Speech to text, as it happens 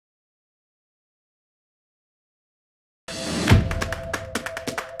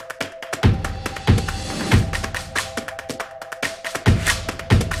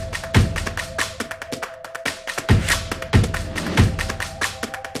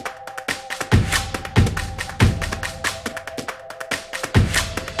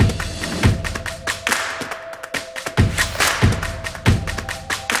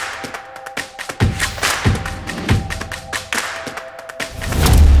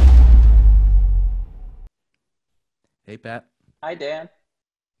Hey, Pat. Hi, Dan.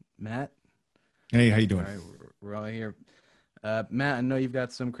 Matt. Hey, how you All doing? right, we're all here. Matt, I know you've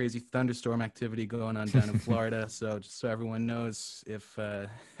got some crazy thunderstorm activity going on down in Florida. So just so everyone knows, if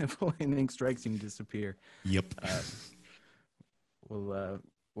if lightning strikes and you disappear, Yep. uh, we'll uh,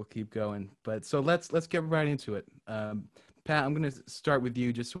 we'll keep going. But so let's get right into it. Pat, I'm gonna start with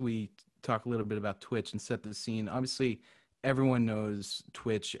you, just so we talk a little bit about Twitch and set the scene. Obviously, everyone knows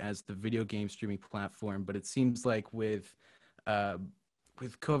Twitch as the video game streaming platform, but it seems like uh,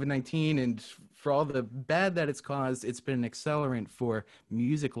 with COVID-19 and for all the bad that it's caused, it's been an accelerant for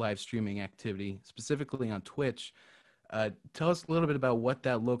music live streaming activity, specifically on Twitch. Tell us a little bit about what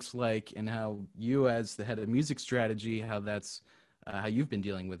that looks like and how you, as the head of music strategy, how you've been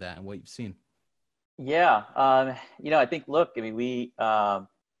dealing with that and what you've seen. Yeah, I think, look, I mean, we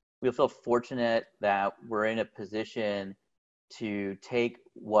feel fortunate that we're in a position to take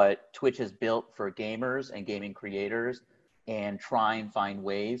what Twitch has built for gamers and gaming creators and try and find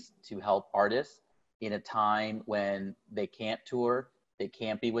ways to help artists in a time when they can't tour, they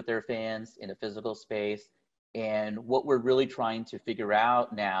can't be with their fans in a physical space. And what we're really trying to figure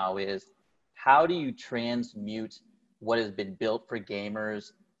out now is how do you transmute what has been built for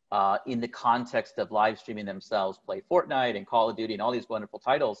gamers in the context of live streaming themselves, play Fortnite and Call of Duty and all these wonderful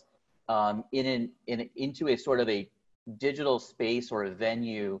titles, into a sort of a digital space or a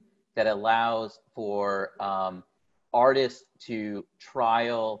venue that allows for artists to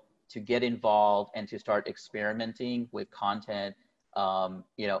trial, to get involved, and to start experimenting with content, in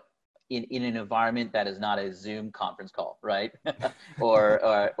an environment that is not a Zoom conference call, right? or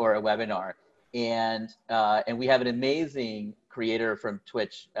a webinar. And we have an amazing creator from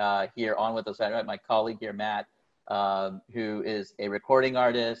Twitch here on with us. My colleague here, Matt, who is a recording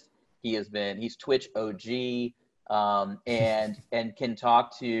artist. He's Twitch OG, and can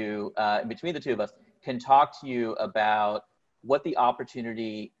talk to, between the two of us, can talk to you about what the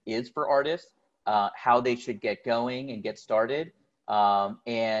opportunity is for artists, how they should get going and get started.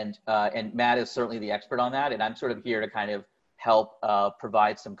 And Matt is certainly the expert on that. And I'm sort of here to kind of help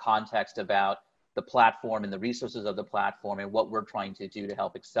provide some context about the platform and the resources of the platform and what we're trying to do to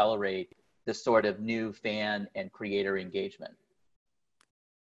help accelerate this sort of new fan and creator engagement.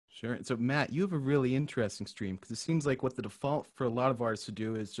 Sure. So, Matt, you have a really interesting stream because it seems like what the default for a lot of artists to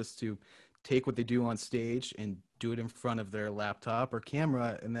do is just to take what they do on stage and do it in front of their laptop or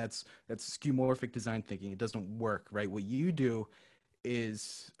camera, and that's skeuomorphic design thinking. It doesn't work, right? What you do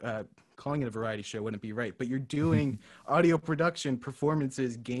is calling it a variety show wouldn't be right, but you're doing audio production,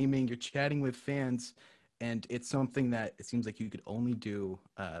 performances, gaming, you're chatting with fans, and it's something that it seems like you could only do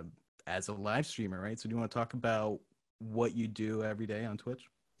as a live streamer, right? So do you want to talk about what you do every day on Twitch?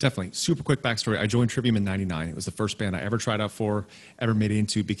 Definitely. Super quick backstory. I joined Trivium in '99. It was the first band I ever tried out for, ever made it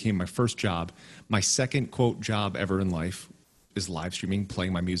into, became my first job. My second, quote, job ever in life is live streaming,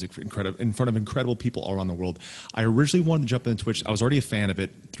 playing my music in front of incredible people all around the world. I originally wanted to jump into Twitch. I was already a fan of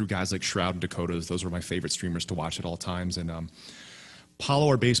it through guys like Shroud and Dakotas. Those were my favorite streamers to watch at all times. And Paulo,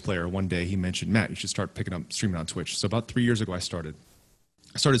 our bass player, one day he mentioned, Matt, you should start picking up streaming on Twitch. So about 3 years ago, I started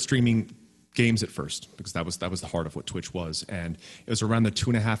streaming games at first because that was the heart of what Twitch was. And it was around the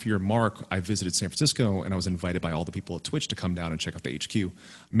 2.5-year mark I visited San Francisco, and I was invited by all the people at Twitch to come down and check out the HQ.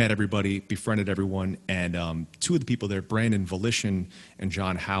 Met everybody, befriended everyone, and two of the people there, Brandon Volition and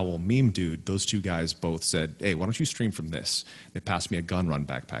John Howell, Meme Dude, those two guys both said, hey, why don't you stream from this? They passed me a Gunrun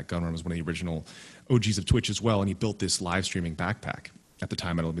backpack. Gunrun was one of the original OGs of Twitch as well, and he built this live streaming backpack. At the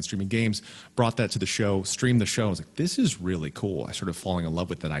time, I'd only been streaming games, brought that to the show, streamed the show. I was like, this is really cool. I started falling in love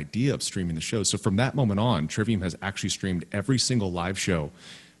with that idea of streaming the show. So from that moment on, Trivium has actually streamed every single live show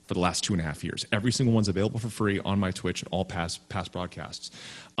for the last 2.5 years. Every single one's available for free on my Twitch and all past broadcasts.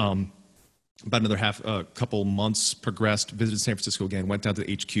 About another couple months progressed, visited San Francisco again, went down to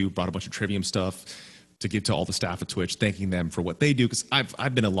the HQ, brought a bunch of Trivium stuff to give to all the staff at Twitch, thanking them for what they do, because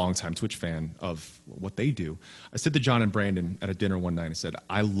I've been a longtime Twitch fan of what they do. I said to John and Brandon at a dinner one night, I said,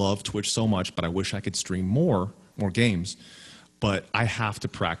 I love Twitch so much, but I wish I could stream more games, but I have to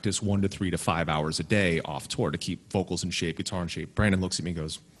practice 1 to 3 to 5 hours a day off tour to keep vocals in shape, guitar in shape. Brandon looks at me and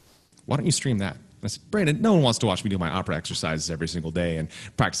goes, why don't you stream that? And I said, Brandon, no one wants to watch me do my opera exercises every single day and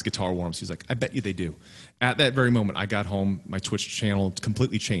practice guitar warm-ups. He's like, I bet you they do. At that very moment, I got home, my Twitch channel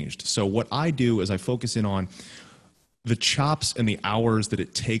completely changed. So what I do is I focus in on the chops and the hours that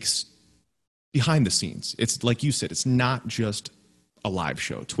it takes behind the scenes. It's like you said, it's not just a live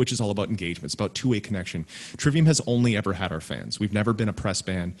show. Twitch is all about engagement. It's about two-way connection. Trivium has only ever had our fans. We've never been a press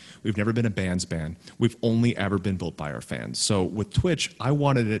band. We've never been a bands band. We've only ever been built by our fans. So with Twitch, I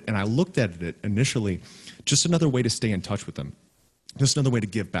wanted it, and I looked at it initially, just another way to stay in touch with them. just another way to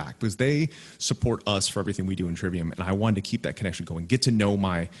give back, because they support us for everything we do in Trivium, and I wanted to keep that connection going, get to know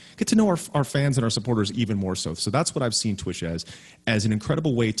our fans and our supporters even more so. So that's what I've seen Twitch as an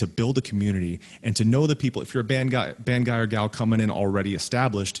incredible way to build a community and to know the people. If you're a band guy or gal coming in already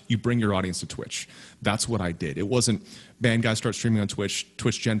established, you bring your audience to Twitch. That's what I did. It wasn't band guys start streaming on Twitch,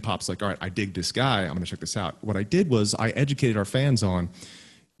 Twitch Gen Pop's like, all right, I dig this guy, I'm going to check this out. What I did was I educated our fans on,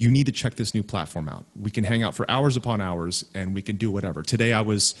 you need to check this new platform out. We can hang out for hours upon hours, and we can do whatever. Today I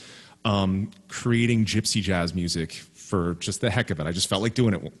was creating gypsy jazz music for just the heck of it. I just felt like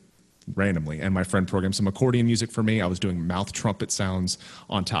doing it randomly, and my friend programmed some accordion music for me. I was doing mouth trumpet sounds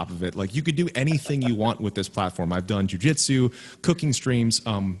on top of it. Like, you could do anything you want with this platform. I've done jujitsu, cooking streams,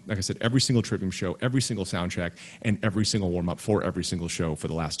 like I said, every single Trivium show, every single sound check, and every single warm-up for every single show for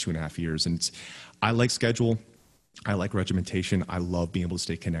the last 2.5 years. And I like schedule. I like regimentation. I love being able to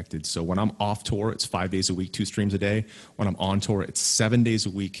stay connected. So when I'm off tour, it's 5 days a week, 2 streams a day. When I'm on tour, it's 7 days a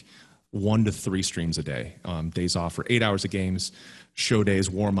week, 1 to 3 streams a day. Days off for 8 hours of games, show days,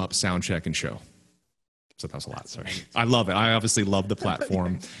 warm up, sound check, and show. So that was a lot, sorry. I love it. I obviously love the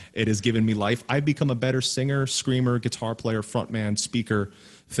platform. It has given me life. I've become a better singer, screamer, guitar player, frontman, speaker,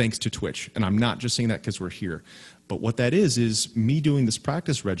 thanks to Twitch. And I'm not just saying that because we're here. But what that is me doing this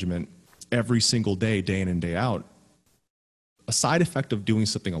practice regimen every single day, day in and day out. A side effect of doing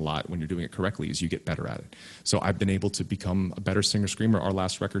something a lot when you're doing it correctly is you get better at it. So I've been able to become a better singer-screamer. Our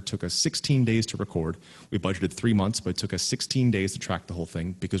last record took us 16 days to record. We budgeted 3 months, but it took us 16 days to track the whole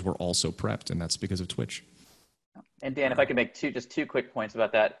thing because we're all so prepped, and that's because of Twitch. And Dan, if I could make two quick points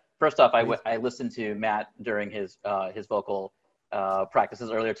about that. First off, I listened to Matt during his vocal practices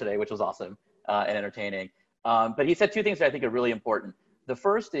earlier today, which was awesome and entertaining. But he said 2 things that I think are really important. The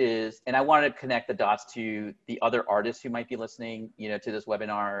first is, and I wanted to connect the dots to the other artists who might be listening, to this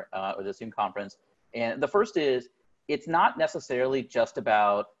webinar or the Zoom conference. And the first is, it's not necessarily just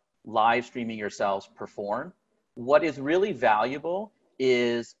about live streaming yourselves perform. What is really valuable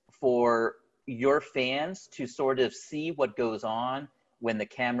is for your fans to sort of see what goes on when the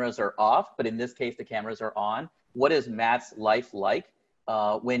cameras are off, but in this case, the cameras are on. What is Matt's life like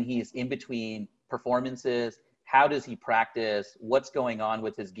when he's in between performances? How does he practice? What's going on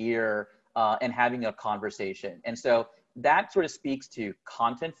with his gear? And having a conversation. And so that sort of speaks to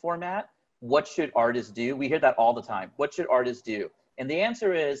content format. What should artists do? We hear that all the time. What should artists do? And the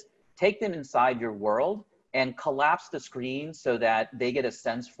answer is, take them inside your world and collapse the screen so that they get a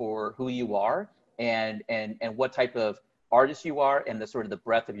sense for who you are and what type of artist you are and the sort of the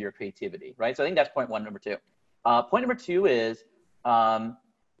breadth of your creativity, right? So I think that's point 1. Number 2. Point number 2 is, and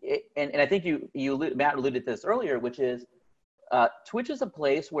I think Matt alluded to this earlier, which is Twitch is a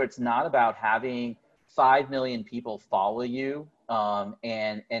place where it's not about having 5 million people follow you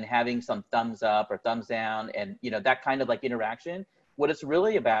and having some thumbs up or thumbs down and that kind of like interaction. What it's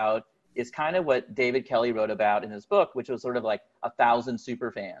really about is kind of what David Kelly wrote about in his book, which was sort of like 1,000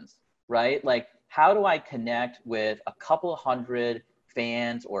 super fans, right? Like, how do I connect with a couple hundred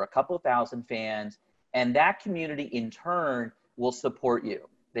fans or a couple thousand fans, and that community in turn will support you.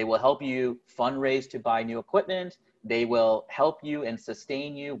 They will help you fundraise to buy new equipment. They will help you and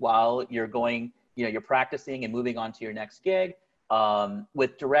sustain you while you're going, you're practicing and moving on to your next gig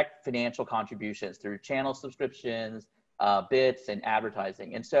with direct financial contributions through channel subscriptions, bits, and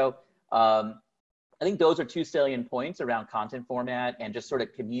advertising. And so I think those are 2 salient points around content format and just sort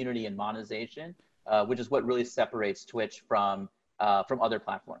of community and monetization, which is what really separates Twitch from other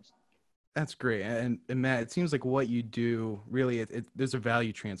platforms. That's great. And Matt, it seems like what you do really, there's a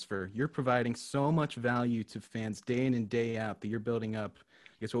value transfer. You're providing so much value to fans day in and day out that you're building up,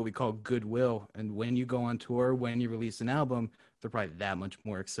 I guess, what we call goodwill. And when you go on tour, when you release an album, they're probably that much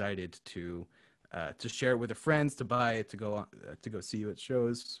more excited to share it with their friends, to buy it, to go see you at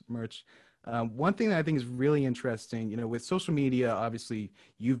shows, merch. One thing that I think is really interesting, with social media, obviously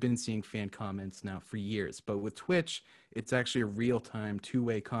you've been seeing fan comments now for years, but with Twitch, it's actually a real-time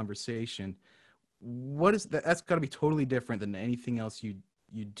 2-way conversation. What is that? That's got to be totally different than anything else you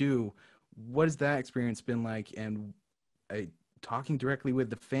do. What has that experience been like? And talking directly with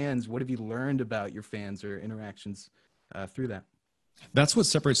the fans, what have you learned about your fans or interactions through that? That's what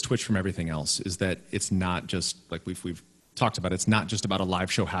separates Twitch from everything else, is that it's not just like we've talked about. It's not just about a live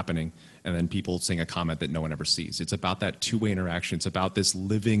show happening and then people saying a comment that no one ever sees. It's about that 2-way interaction. It's about this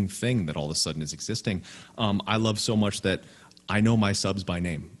living thing that all of a sudden is existing. I love so much that I know my subs by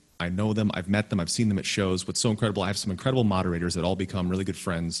name. I know them. I've met them. I've seen them at shows. What's so incredible, I have some incredible moderators that all become really good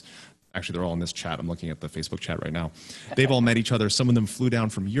friends. Actually, they're all in this chat. I'm looking at the Facebook chat right now. They've all met each other. Some of them flew down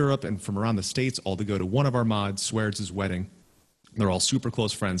from Europe and from around the States all to go to one of our mods, Swears' wedding. They're all super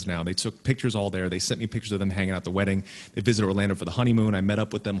close friends now. They took pictures all there. They sent me pictures of them hanging out at the wedding. They visited Orlando for the honeymoon. I met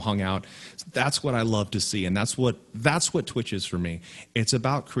up with them, hung out. That's what I love to see, and that's what Twitch is for me. It's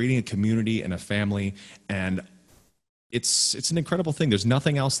about creating a community and a family, and it's an incredible thing. There's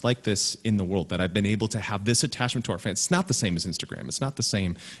nothing else like this in the world, that I've been able to have this attachment to our fans. It's not the same as Instagram. It's not the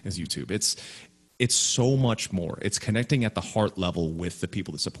same as YouTube. It's so much more. It's connecting at the heart level with the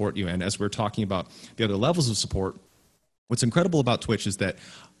people that support you. And as we're talking about the other levels of support, what's incredible about Twitch is that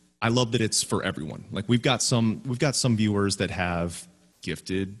I love that it's for everyone. Like we've got some viewers that have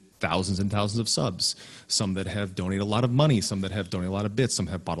gifted thousands and thousands of subs, some that have donated a lot of money, some that have donated a lot of bits, some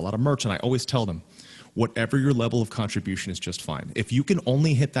have bought a lot of merch. And I always tell them, whatever your level of contribution is just fine. If you can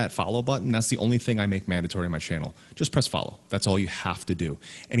only hit that follow button, that's the only thing I make mandatory on my channel. Just press follow. That's all you have to do.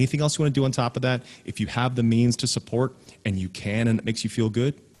 Anything else you want to do on top of that, if you have the means to support and you can and it makes you feel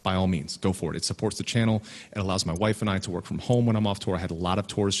good, by all means, go for it. It supports the channel. It allows my wife and I to work from home when I'm off tour. I had a lot of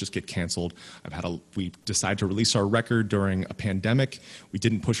tours just get canceled. We decided to release our record during a pandemic. We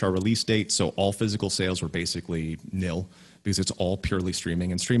didn't push our release date, so all physical sales were basically nil, because it's all purely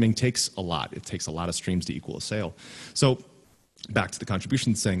streaming, and streaming takes a lot. It takes a lot of streams to equal a sale. So back to the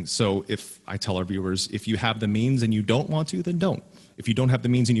contributions thing. So if I tell our viewers, if you have the means and you don't want to, then don't. If you don't have the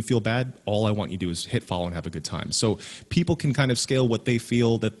means and you feel bad, all I want you to do is hit follow and have a good time. So people can kind of scale what they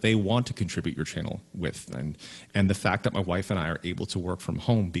feel that they want to contribute your channel with. And the fact that my wife and I are able to work from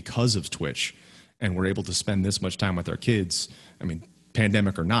home because of Twitch, and we're able to spend this much time with our kids, I mean,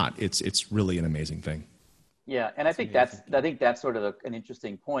 pandemic or not, it's really an amazing thing. Yeah, and I think that's sort of an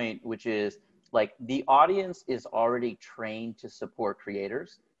interesting point, which is like the audience is already trained to support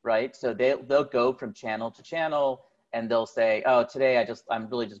creators, right? So they'll go from channel to channel, and they'll say, oh, today I'm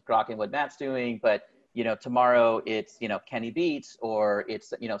really just grokking what Matt's doing, but tomorrow it's Kenny Beats, or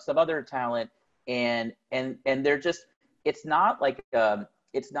it's some other talent, and they're just, it's not like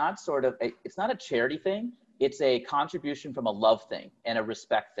it's not a charity thing. It's a contribution from a love thing and a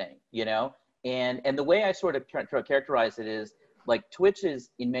respect thing, And the way I sort of characterize it is like Twitch is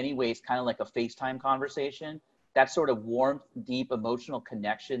in many ways kind of like a FaceTime conversation. That sort of warmth, deep emotional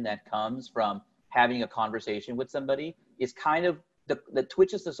connection that comes from having a conversation with somebody is kind of the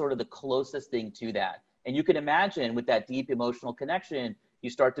Twitch is the sort of the closest thing to that. And you can imagine with that deep emotional connection, you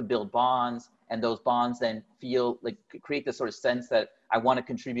start to build bonds, and those bonds then create this sort of sense that I want to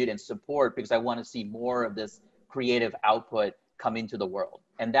contribute and support because I want to see more of this creative output come into the world.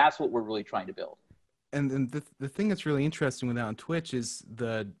 And that's what we're really trying to build. And the thing that's really interesting with that on Twitch is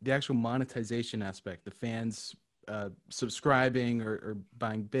the actual monetization aspect, the fans subscribing or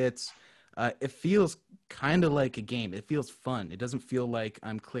buying bits. It feels kind of like a game. It feels fun. It doesn't feel like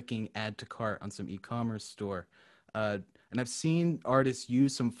I'm clicking add to cart on some e-commerce store. And I've seen artists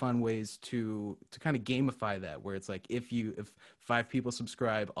use some fun ways to kind of gamify that, where it's like, if 5 people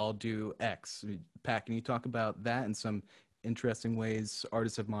subscribe, I'll do X. Pat, can you talk about that and some interesting ways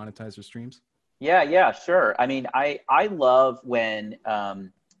artists have monetized their streams? Yeah, sure. I mean, I love when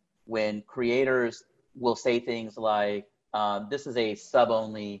creators will say things like, this is a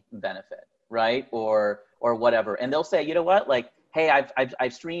sub-only benefit, right? Or whatever. And they'll say, you know what? Like, hey,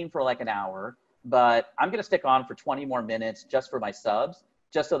 I've streamed for like an hour, but I'm going to stick on for 20 more minutes just for my subs,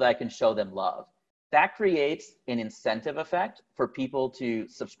 just so that I can show them love. That creates an incentive effect for people to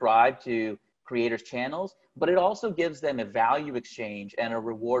subscribe to creators' channels, but it also gives them a value exchange and a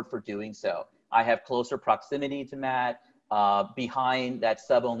reward for doing so. I have closer proximity to Matt. Behind that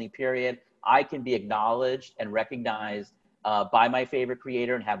sub-only period, I can be acknowledged and recognized by my favorite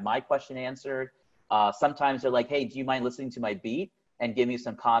creator and have my question answered. Sometimes they're like, hey, do you mind listening to my beat and give me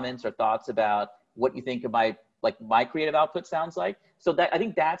some comments or thoughts about what you think of my creative output sounds like? So I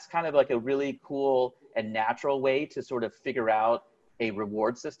think that's kind of like a really cool and natural way to sort of figure out a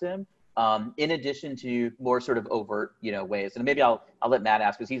reward system. In addition to more sort of overt, ways. And maybe I'll let Matt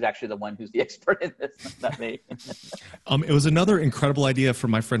ask, because he's actually the one who's the expert in this, not me. It was another incredible idea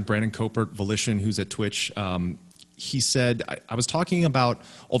from my friend Brandon Copert, Volition, who's at Twitch. He said, I was talking about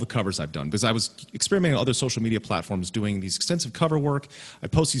all the covers I've done, because I was experimenting on other social media platforms doing these extensive cover work. I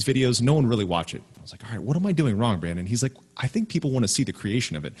post these videos, no one really watch it. I was like, all right, what am I doing wrong, Brandon? He's like, I think people want to see the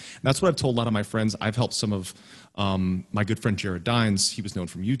creation of it. And that's what I've told a lot of my friends. I've helped some of my good friend Jared Dines. He was known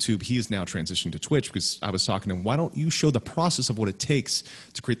from YouTube. He is now transitioning to Twitch, because I was talking to him, why don't you show the process of what it takes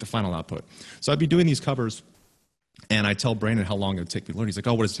to create the final output? So I'd be doing these covers, and I tell Brandon how long it would take me to learn. He's like,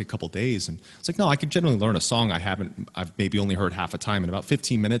 oh, what does it take, a couple of days? And it's like, no, I could generally learn a song I've maybe only heard half a time in about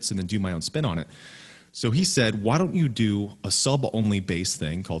 15 minutes and then do my own spin on it. So he said, why don't you do a sub-only bass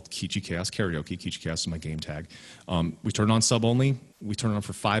thing called Kichi Chaos Karaoke. Kichi Chaos is my game tag. We turn it on sub-only. We turn it on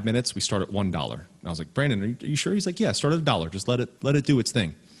for 5 minutes. We start at $1. And I was like, Brandon, are you sure? He's like, yeah, start at $1. Just let it do its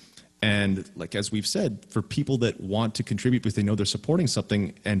thing. And like, as we've said, for people that want to contribute because they know they're supporting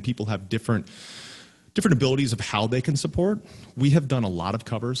something, and people have different abilities of how they can support, we have done a lot of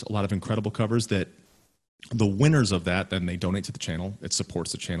covers, a lot of incredible covers that the winners of that, then they donate to the channel. It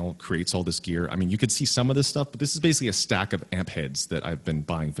supports the channel, creates all this gear. I mean, you could see some of this stuff, but this is basically a stack of amp heads that I've been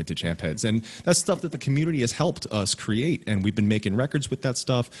buying, vintage amp heads. And that's stuff that the community has helped us create. And we've been making records with that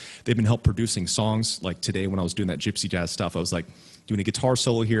stuff. They've been help producing songs. Like today when I was doing that gypsy jazz stuff, I was like, doing a guitar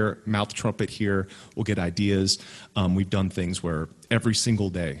solo here, mouth trumpet here, we'll get ideas. We've done things where every single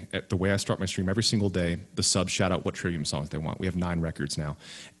day, the way I start my stream, every single day, the subs shout out what Trivium songs they want. We have 9 records now,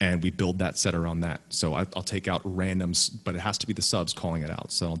 and we build that set around that. So I'll take out randoms, but it has to be the subs calling it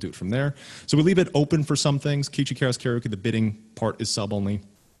out. So I'll do it from there. So we leave it open for some things. Kichi Chaos Karaoke, the bidding part is sub only.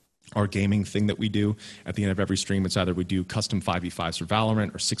 Our gaming thing that we do at the end of every stream, it's either we do custom 5v5s for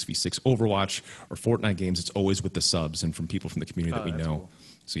Valorant or 6v6 Overwatch or Fortnite games. It's always with the subs and from people from the community that we know. Cool.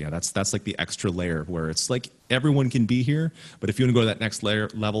 So yeah, that's like the extra layer where it's like everyone can be here, but if you want to go to that next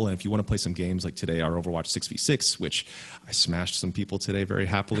level, and if you want to play some games like today, our Overwatch 6v6, which I smashed some people today very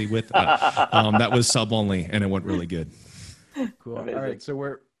happily with, that was sub only, and it went really good. Cool. Amazing. All right, so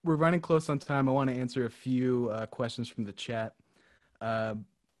we're running close on time. I want to answer a few questions from the chat.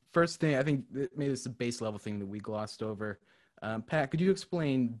 First thing, I think maybe this is a base level thing that we glossed over. Pat, could you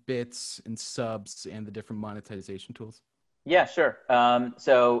explain bits and subs and the different monetization tools? Yeah, sure.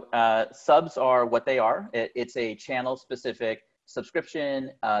 Subs are what they are. It's a channel-specific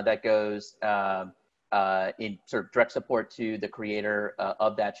subscription that goes in sort of direct support to the creator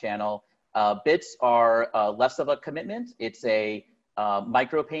of that channel. Bits are less of a commitment. It's a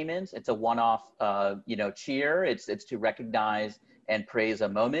micropayment. It's a one-off, cheer. It's to recognize and praise a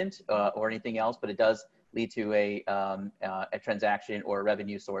moment or anything else, but it does lead to a transaction or a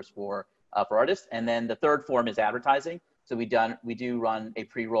revenue source for artists. And then the third form is advertising. So we do run a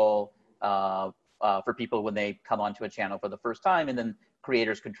pre-roll for people when they come onto a channel for the first time, and then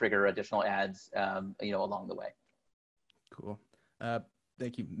creators can trigger additional ads, along the way. Cool.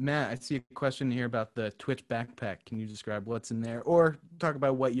 Thank you. Matt, I see a question here about the Twitch backpack. Can you describe what's in there, or talk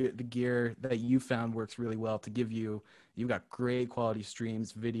about what the gear that you found works really well to give you've got great quality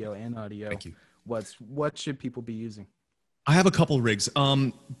streams, video and audio. Thank you. What should people be using? I have a couple of rigs.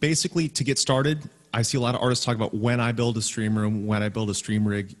 Basically, to get started, I see a lot of artists talk about when I build a stream room, when I build a stream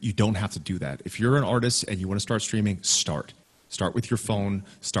rig. You don't have to do that. If you're an artist and you want to start streaming, start. Start with your phone,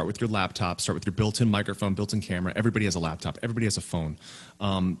 start with your laptop, start with your built-in microphone, built-in camera. Everybody has a laptop, everybody has a phone.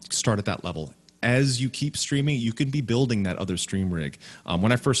 Start at that level. As you keep streaming, you can be building that other stream rig.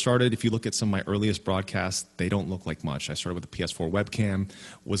 When I first started, if you look at some of my earliest broadcasts, they don't look like much. I started with a PS4 webcam,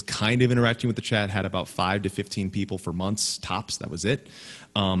 was kind of interacting with the chat, had about 5 to 15 people for months, tops, that was it.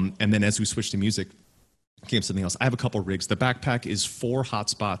 And then as we switched to music, came something else. I have a couple rigs. The backpack is 4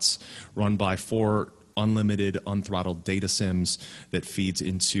 hotspots run by 4 unlimited, unthrottled data SIMs that feeds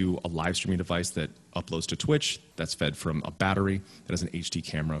into a live streaming device that uploads to Twitch. That's fed from a battery that has an HD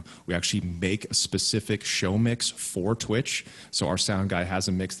camera. We actually make a specific show mix for Twitch. So our sound guy has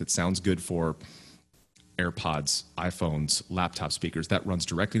a mix that sounds good for AirPods, iPhones, laptop speakers. That runs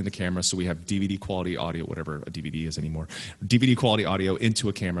directly in the camera. So we have DVD quality audio, whatever a DVD is anymore, DVD quality audio into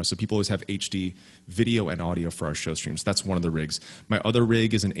a camera. So people always have HD video and audio for our show streams. That's one of the rigs. My other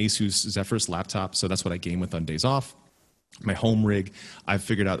rig is an Asus Zephyrus laptop. So that's what I game with on days off. My home rig, I've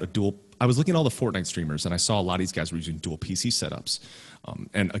figured out a dual. I was looking at all the Fortnite streamers, and I saw a lot of these guys were using dual PC setups.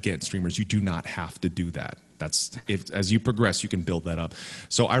 And again, streamers, you do not have to do that. As you progress, you can build that up.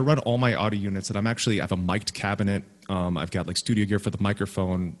 So I run all my audio units, and I have a mic'd cabinet. I've got like studio gear for the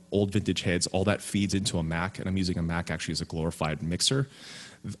microphone, old vintage heads. All that feeds into a Mac, and I'm using a Mac actually as a glorified mixer.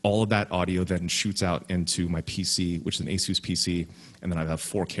 All of that audio then shoots out into my PC, which is an Asus PC, and then I have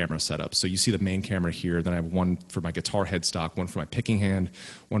 4 camera setups. So you see the main camera here, then I have one for my guitar headstock, one for my picking hand,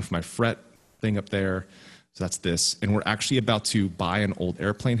 one for my fret thing up there. So that's this. And we're actually about to buy an old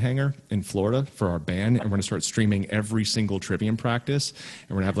airplane hangar in Florida for our band, and we're gonna start streaming every single Trivium practice,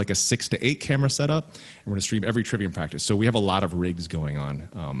 and we're gonna have like a 6 to 8 camera setup, and we're gonna stream every Trivium practice. So we have a lot of rigs going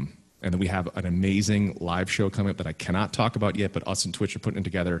on. And then we have an amazing live show coming up that I cannot talk about yet, but us and Twitch are putting it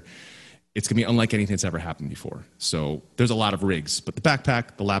together. It's going to be unlike anything that's ever happened before. So there's a lot of rigs, but the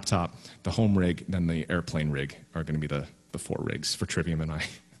backpack, the laptop, the home rig, and then the airplane rig are going to be the 4 rigs for Trivium and I.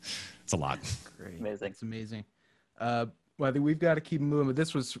 It's a lot. Great. Amazing. It's amazing. Well, I think we've got to keep moving, but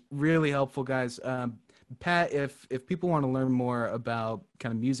this was really helpful, guys. Pat, if people want to learn more about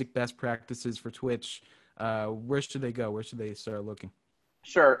kind of music best practices for Twitch, where should they go? Where should they start looking?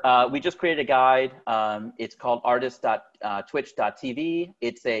 Sure. We just created a guide. It's called artist.twitch.tv.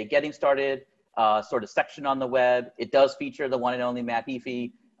 It's a getting started sort of section on the web. It does feature the one and only Matt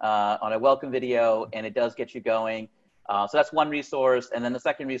Heafy on a welcome video, and it does get you going. So that's one resource. And then the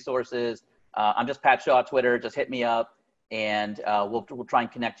second resource is I'm just Pat Shaw, Twitter. Just hit me up, and we'll try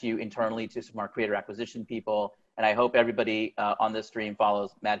and connect you internally to some of our creator acquisition people. And I hope everybody on this stream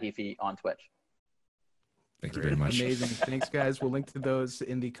follows Matt Heafy on Twitch. Thank you very much. Amazing. Thanks, guys. We'll link to those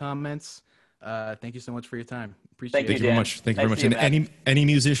in the comments. Thank you so much for your time. Appreciate it. Thank you very much. Thank you very much. And any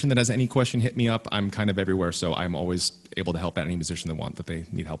musician that has any question, hit me up. I'm kind of everywhere, so I'm always able to help out any musician that they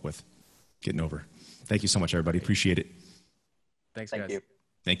need help with getting over. Thank you so much, everybody. Appreciate it. Thanks, guys. Thank you.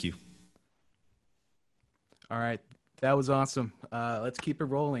 Thank you. All right. That was awesome. Let's keep it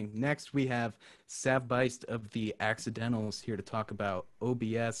rolling. Next, we have Sav Beist of the Accidentals here to talk about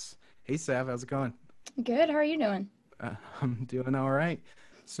OBS. Hey, Sav, how's it going? Good. How are you doing? I'm doing all right.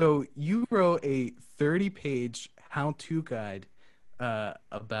 So you wrote a 30-page how-to guide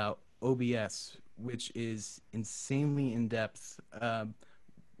about OBS, which is insanely in-depth.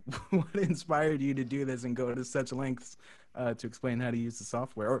 What inspired you to do this and go to such lengths to explain how to use the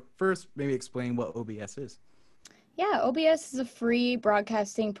software? Or first, maybe explain what OBS is. Yeah, OBS is a free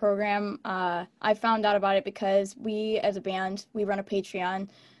broadcasting program. I found out about it because we, as a band, we run a Patreon,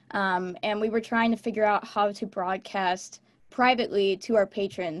 and we were trying to figure out how to broadcast privately to our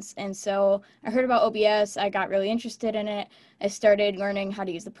patrons. And so I heard about OBS. I got really interested in it. I started learning how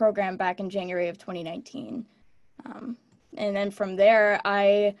to use the program back in January of 2019. And then from there,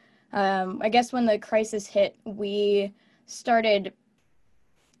 I guess when the crisis hit, we started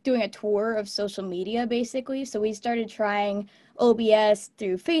doing a tour of social media, basically. So we started trying OBS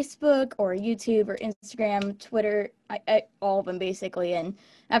through Facebook or YouTube or Instagram, Twitter, all of them basically. And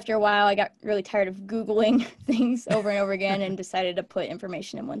after a while, I got really tired of Googling things over and over again and decided to put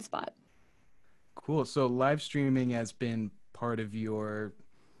information in one spot. Cool. So live streaming has been part of your,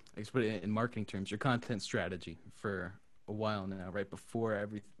 I guess put it in marketing terms, your content strategy for a while now, right? Before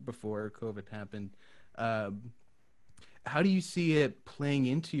COVID happened. How do you see it playing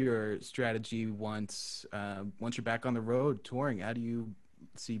into your strategy once you're back on the road touring? How do you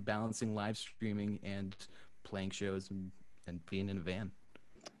see balancing live streaming and playing shows and being in a van?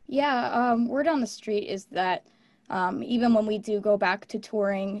 Yeah, word on the street is that even when we do go back to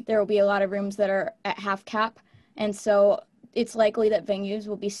touring, there will be a lot of rooms that are at half cap. And so it's likely that venues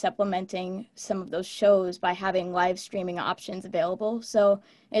will be supplementing some of those shows by having live streaming options available. So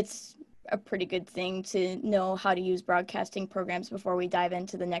it's a pretty good thing to know how to use broadcasting programs before we dive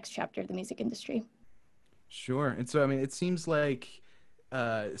into the next chapter of the music industry. Sure. And so, I mean, it seems like,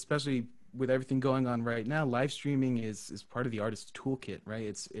 especially with everything going on right now, live streaming is part of the artist's toolkit, right?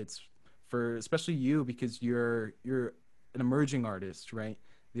 It's for especially you because you're an emerging artist, right?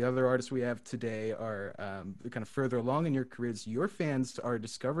 The other artists we have today are kind of further along in your careers. Your fans are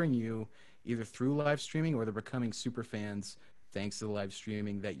discovering you either through live streaming or they're becoming super fans thanks to the live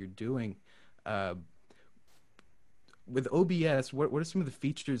streaming that you're doing. With OBS, what are some of the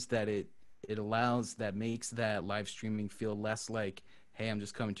features that it allows that makes that live streaming feel less like, hey, I'm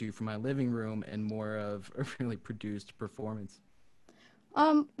just coming to you from my living room and more of a really produced performance?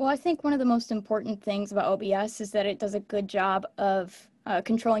 Well, I think one of the most important things about OBS is that it does a good job of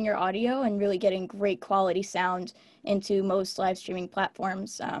controlling your audio and really getting great quality sound into most live streaming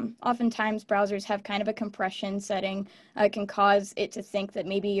platforms. Oftentimes, browsers have kind of a compression setting. It can cause it to think that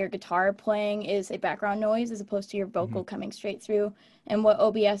maybe your guitar playing is a background noise as opposed to your vocal coming straight through. And what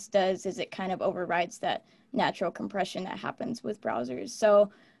OBS does is it kind of overrides that natural compression that happens with browsers.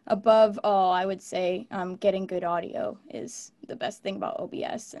 So above all, I would say getting good audio is the best thing about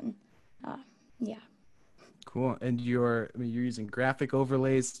OBS. And yeah. Cool. And you're using graphic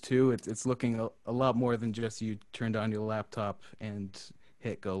overlays too. It's looking a lot more than just you turned on your laptop and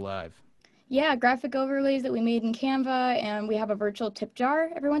hit go live. Yeah, graphic overlays that we made in Canva, and we have a virtual tip jar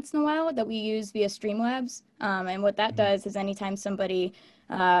every once in a while that we use via Streamlabs. And what that does is anytime somebody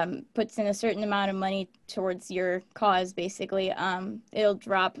puts in a certain amount of money towards your cause, basically, it'll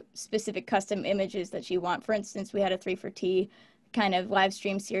drop specific custom images that you want. For instance, we had a 3 for T kind of live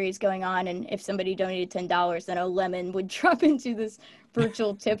stream series going on, and if somebody donated $10, then a lemon would drop into this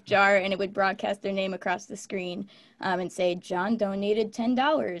virtual tip jar and it would broadcast their name across the screen and say John donated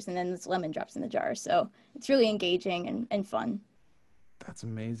 $10, and then this lemon drops in the jar. So it's really engaging and fun. That's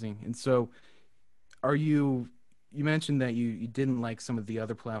amazing. And so you mentioned that you didn't like some of the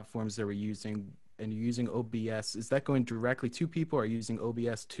other platforms they were using. and you're using OBS, is that going directly to people, or are you using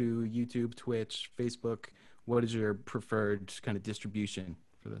OBS to YouTube, Twitch, Facebook? What is your preferred kind of distribution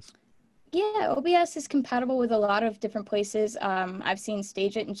for this? Yeah, OBS is compatible with a lot of different places. I've seen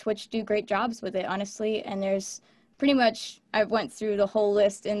StageIt and Twitch do great jobs with it, honestly. And there's pretty much, I went through the whole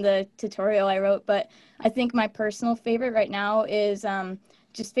list in the tutorial I wrote, but I think my personal favorite right now is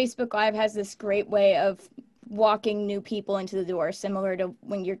just Facebook Live has this great way of walking new people into the door, similar to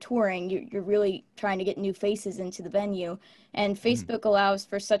when you're touring, you're really trying to get new faces into the venue. And Facebook allows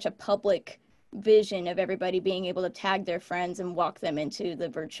for such a public vision of everybody being able to tag their friends and walk them into the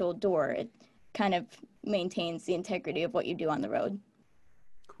virtual door. It kind of maintains the integrity of what you do on the road.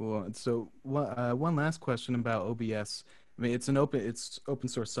 Cool. And so one last question about OBS. I mean, it's open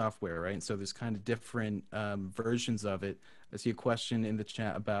source software, right? And so there's kind of different versions of it. I see a question in the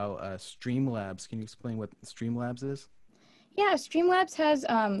chat about Streamlabs. Can you explain what Streamlabs is? Yeah, Streamlabs has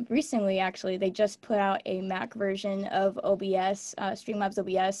recently, actually, they just put out a Mac version of OBS, Streamlabs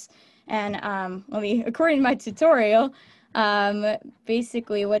OBS. And according to my tutorial,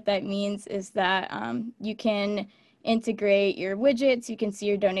 basically what that means is that you can integrate your widgets, you can see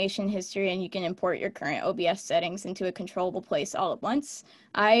your donation history, and you can import your current OBS settings into a controllable place all at once.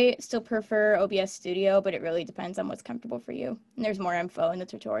 I still prefer OBS Studio, but it really depends on what's comfortable for you. And there's more info in the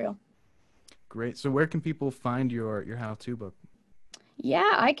tutorial. Great. So where can people find your how-to book?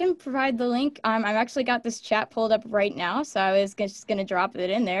 Yeah, I can provide the link. I've actually got this chat pulled up right now, so I was just going to drop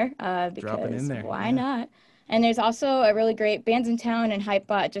it in there because why not? And there's also a really great Bands in Town and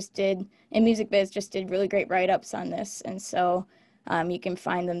Hypebot and MusicBiz just did really great write-ups on this, and so you can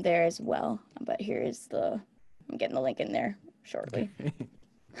find them there as well. But I'm getting the link in there shortly.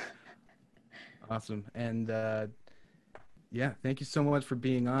 Awesome. And yeah, thank you so much for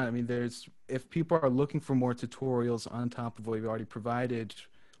being on. I mean, if people are looking for more tutorials on top of what you've already provided,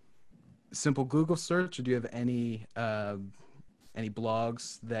 simple Google search, or do you have any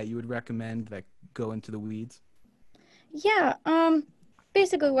blogs that you would recommend that go into the weeds? Yeah,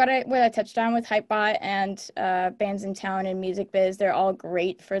 basically what I touched on with Hypebot and Bands in Town and MusicBiz, they're all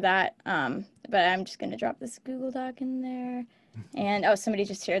great for that. But I'm just gonna drop this Google Doc in there. And oh, somebody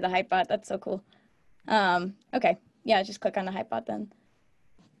just shared the Hypebot. That's so cool. Okay, yeah, just click on the Hypebot then.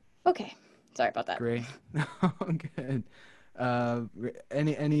 Okay, sorry about that. Great. Good.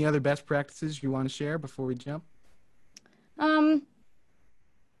 Any other best practices you want to share before we jump?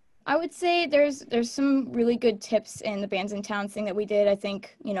 I would say there's some really good tips in the Bands in Town thing that we did. I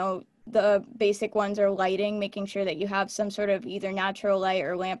think, the basic ones are lighting, making sure that you have some sort of either natural light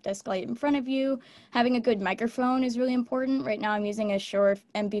or lamp desk light in front of you. Having a good microphone is really important. Right now I'm using a Shure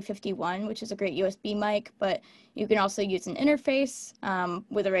MB51, which is a great USB mic, but you can also use an interface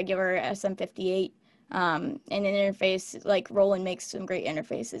with a regular SM58. And an interface, like Roland makes some great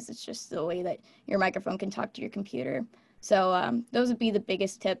interfaces. It's just the way that your microphone can talk to your computer. So those would be the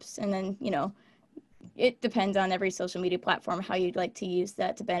biggest tips. And then, it depends on every social media platform, how you'd like to use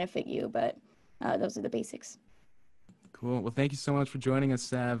that to benefit you. But those are the basics. Cool. Well, thank you so much for joining us,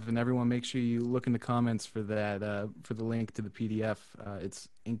 Sav. And everyone, make sure you look in the comments for that, for the link to the PDF. It's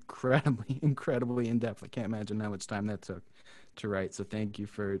incredibly in-depth. I can't imagine how much time that took to write. So thank you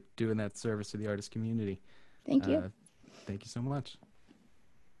for doing that service to the artist community. Thank you. Thank you so much.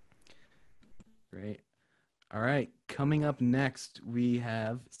 Great. All right, coming up next, we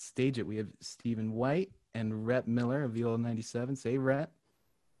have StageIt. We have Stephen White and Rhett Miller of the old 97. Say, Rhett.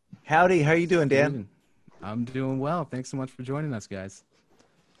 Howdy, how you doing, Dan? Steven. I'm doing well. Thanks so much for joining us, guys.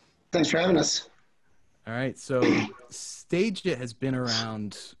 Thanks for having us. All right, so StageIt has been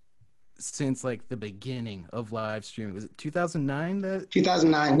around since like the beginning of live streaming. Was it 2009?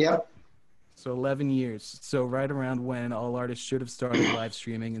 2009, yep. So 11 years. So right around when all artists should have started live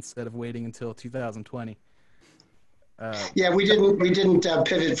streaming instead of waiting until 2020. Yeah, we didn't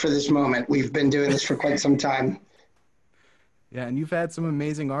pivot for this moment. We've been doing this for quite some time. Yeah, and you've had some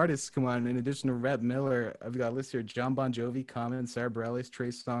amazing artists come on. In addition to Rhett Miller, I've got a list here: John Bon Jovi, Common, Sarah Bareilles, Trey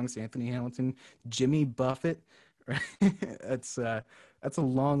Songz, Anthony Hamilton, Jimmy Buffett. Right? That's a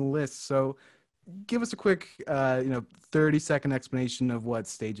long list. So, give us a quick, 30-second explanation of what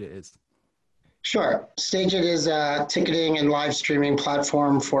StageIt is. Sure. StageIt is a ticketing and live streaming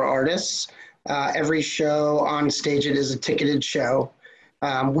platform for artists. Every show on StageIt is a ticketed show.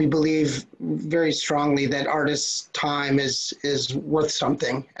 We believe very strongly that artists' time is worth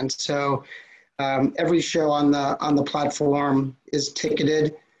something, and so every show on the platform is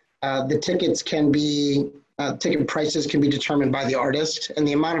ticketed. The tickets can be ticket prices can be determined by the artist, and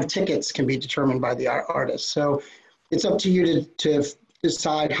the amount of tickets can be determined by the artist. So it's up to you to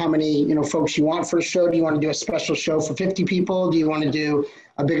decide how many folks you want for a show. Do you want to do a special show for 50 people? Do you want to do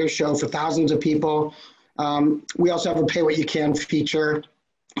a bigger show for thousands of people. We also have a pay what you can feature,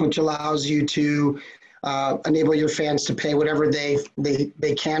 which allows you to enable your fans to pay whatever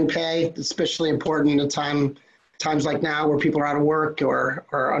they can pay, especially important at times like now where people are out of work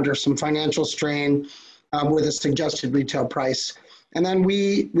or under some financial strain, with a suggested retail price. And then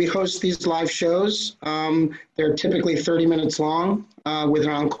we host these live shows. They're typically 30 minutes long with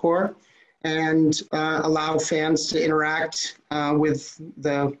an encore, and allow fans to interact with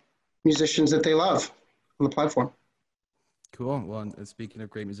the musicians that they love on the platform. Cool. Well, and speaking of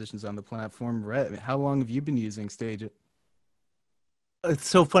great musicians on the platform, Rhett, how long have you been using Stage It? It's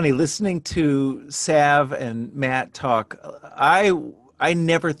so funny listening to Sav and Matt talk. I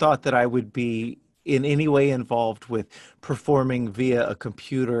never thought that I would be in any way involved with performing via a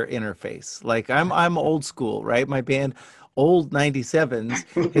computer interface. Like I'm old school, right? My band Old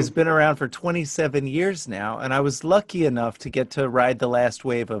 97s has been around for 27 years now, and I was lucky enough to get to ride the last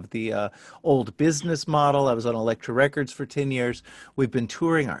wave of the old business model. I was on Elektra Records for 10 years. We've been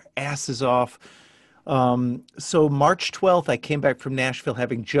touring our asses off. So March 12th, I came back from Nashville,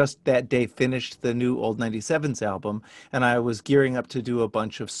 having just that day finished the new Old 97s album, and I was gearing up to do a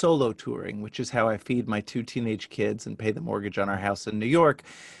bunch of solo touring, which is how I feed my 2 teenage kids and pay the mortgage on our house in New York.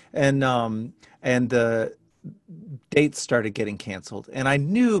 And the dates started getting canceled, and I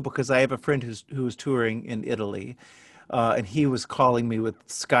knew because I have a friend who was touring in Italy, and he was calling me with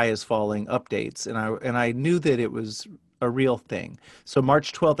 "Sky is Falling" updates, and I knew that it was a real thing. So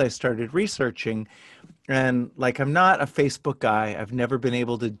March 12th, I started researching, and like I'm not a Facebook guy. I've never been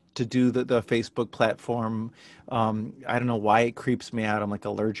able to do the Facebook platform. I don't know why it creeps me out. I'm like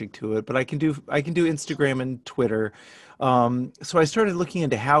allergic to it, but I can do Instagram and Twitter. So I started looking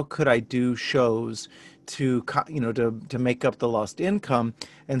into how could I do shows to make up the lost income,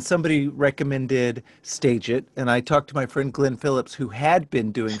 and somebody recommended Stage It, and I talked to my friend Glenn Phillips, who had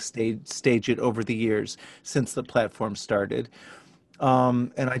been doing Stage It over the years since the platform started.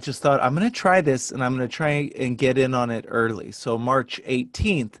 And I just thought, I'm going to try this, and I'm going to try and get in on it early. So March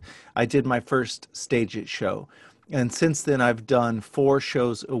 18th, I did my first Stage It show. And since then, I've done 4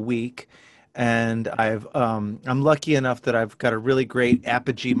 shows a week. And I'm lucky enough that I've got a really great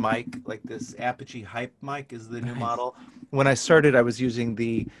Apogee mic, like this Apogee Hype mic is the new model. When I started, I was using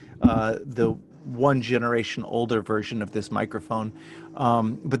the one generation older version of this microphone.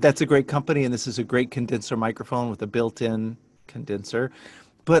 But that's a great company, and this is a great condenser microphone with a built-in condenser.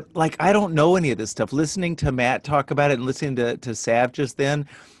 But like, I don't know any of this stuff. Listening to Matt talk about it and listening to Sav just then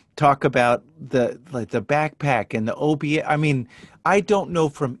talk about the backpack and the OBS. I mean, I don't know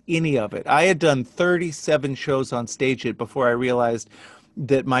from any of it. I had done 37 shows on Stage It before I realized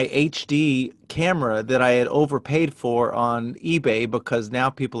that my HD camera that I had overpaid for on eBay, because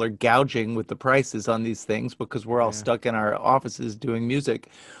now people are gouging with the prices on these things because we're all stuck in our offices doing music.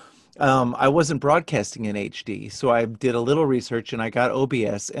 I wasn't broadcasting in HD, so I did a little research and I got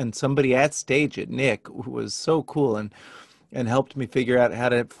OBS, and somebody at Stage It, Nick, who was so cool and helped me figure out how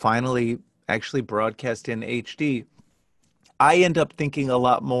to finally actually broadcast in HD. I end up thinking a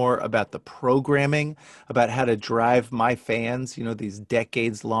lot more about the programming, about how to drive my fans, these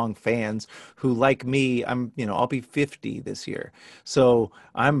decades long fans who, like me, I'll be 50 this year. So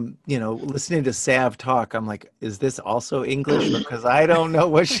I'm, listening to Sav talk, I'm like, is this also English? Because I don't know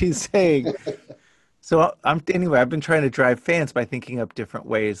what she's saying. So anyway, I've been trying to drive fans by thinking up different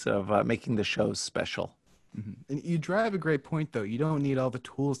ways of making the shows special. Mm-hmm. And you drive a great point, though. You don't need all the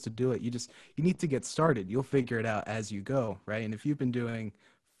tools to do it. You need to get started. You'll figure it out as you go, right? And if you've been doing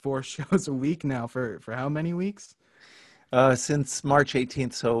 4 shows a week now for how many weeks? Since March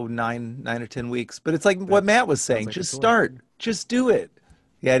 18th, so nine or 10 weeks. But it's like what Matt was saying, just start, just do it.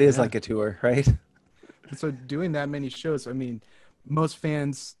 Yeah, it is like a tour, right? So doing that many shows, I mean, most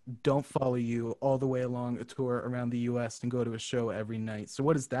fans don't follow you all the way along a tour around the US and go to a show every night. So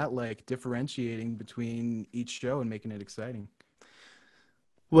what is that like, differentiating between each show and making it exciting?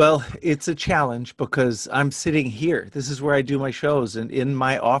 Well, it's a challenge because I'm sitting here. This is where I do my shows, and in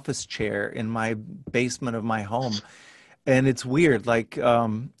my office chair in my basement of my home. And it's weird. Like,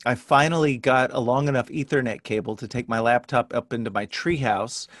 I finally got a long enough Ethernet cable to take my laptop up into my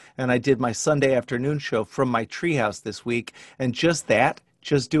treehouse, and I did my Sunday afternoon show from my treehouse this week. And just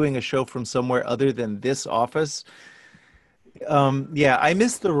doing a show from somewhere other than this office. Yeah, I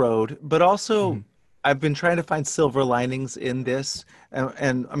miss the road, but also I've been trying to find silver linings in this.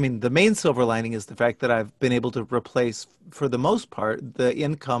 And I mean, the main silver lining is the fact that I've been able to replace, for the most part, the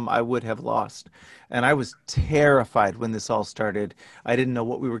income I would have lost. And I was terrified when this all started. I didn't know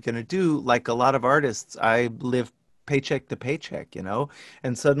what we were going to do. Like a lot of artists, I live paycheck to paycheck,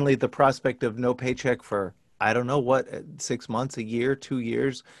 and suddenly the prospect of no paycheck for I don't know what, 6 months, a year, 2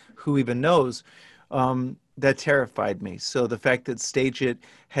 years, who even knows? That terrified me. So the fact that Stage It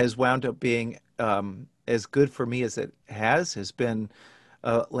has wound up being as good for me as it has been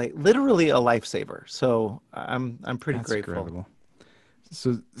like literally a lifesaver. So I'm pretty That's grateful. incredible.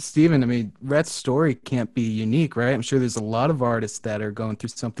 So, Stephen, I mean, Rhett's story can't be unique, right? I'm sure there's a lot of artists that are going through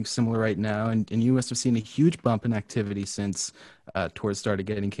something similar right now, and you must have seen a huge bump in activity since tours started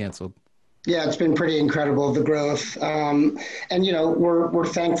getting canceled. Yeah, it's been pretty incredible, the growth. And, we're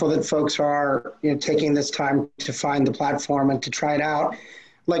thankful that folks are, taking this time to find the platform and to try it out.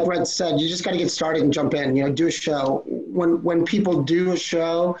 Like Red said, you just got to get started and jump in, do a show. When people do a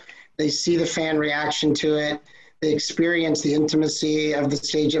show, they see the fan reaction to it. They experience the intimacy of the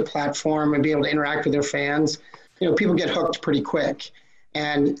Stage It platform and be able to interact with their fans. People get hooked pretty quick.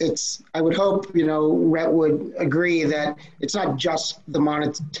 And I would hope, Rhett would agree that it's not just the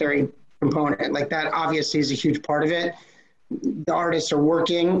monetary component. Like that obviously is a huge part of it. The artists are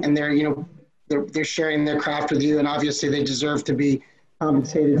working and they're sharing their craft with you, and obviously they deserve to be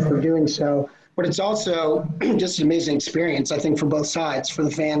compensated for doing so. But it's also just an amazing experience, I think, for both sides, for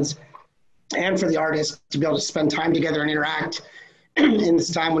the fans and for the artists to be able to spend time together and interact in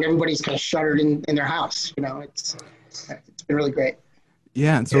this time when everybody's kind of shuttered in their house. It's been really great.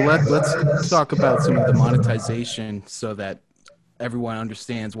 Yeah, and so let's talk about some of the monetization so that everyone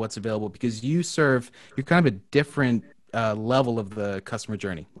understands what's available, because you're kind of a different level of the customer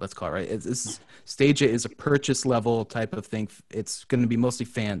journey, let's call it, right? Stage It is a purchase level type of thing. It's going to be mostly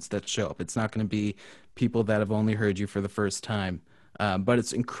fans that show up. It's not going to be people that have only heard you for the first time. But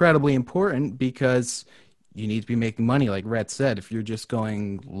it's incredibly important because you need to be making money. Like Rhett said, if you're just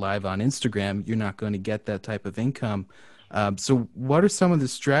going live on Instagram, you're not going to get that type of income. So what are some of the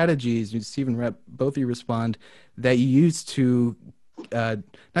strategies, Stephen, Rhett, both of you respond, that you use to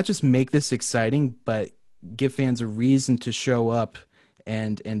not just make this exciting, but give fans a reason to show up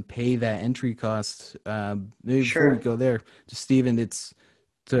and pay that entry cost? Maybe Sure. before we go there, to Stephen, it's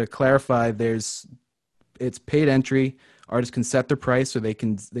to clarify, it's paid entry. Artists can set their price, or they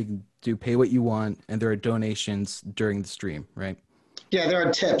can do pay what you want, and there are donations during the stream, right? Yeah, there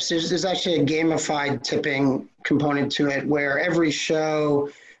are tips. There's actually a gamified tipping component to it, where every show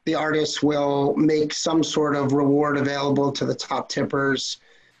the artists will make some sort of reward available to the top tippers.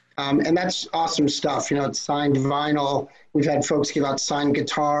 And that's awesome stuff. It's signed vinyl. We've had folks give out signed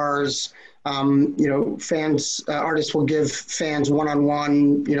guitars. Artists will give fans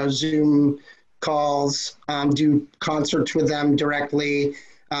one-on-one, Zoom calls, do concerts with them directly.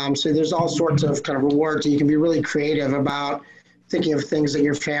 So there's all sorts of kind of rewards, and you can be really creative about thinking of things that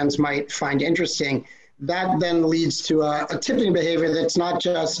your fans might find interesting. That then leads to a tipping behavior that's not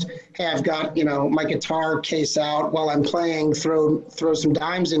just, hey, I've got, my guitar case out while I'm playing, throw some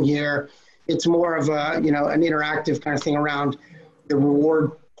dimes in here. It's more of an interactive kind of thing around the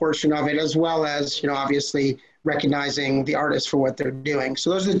reward portion of it, as well as, obviously recognizing the artist for what they're doing.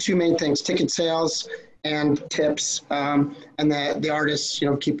 So those are the two main things: ticket sales and tips, and the artists,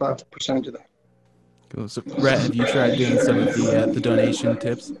 keep a percentage of that. Cool. So, Rhett, have you tried doing some of the donation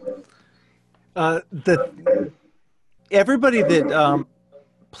tips? Everybody that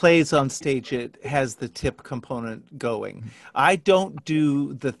plays on Stage It has the tip component going. I don't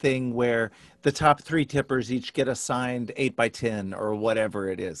do the thing where the top 3 tippers each get a signed 8x10 or whatever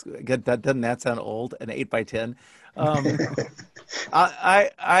it is. Doesn't that sound old? An 8x10.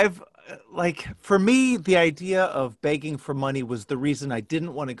 I've like, for me, the idea of begging for money was the reason I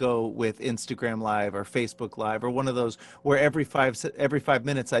didn't want to go with Instagram Live or Facebook Live or one of those where every 5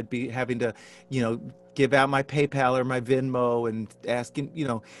 minutes I'd be having to, give out my PayPal or my Venmo and asking,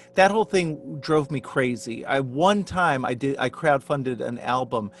 that whole thing drove me crazy. One time I crowdfunded an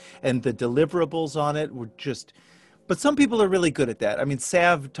album, and the deliverables on it were just. But some people are really good at that. I mean,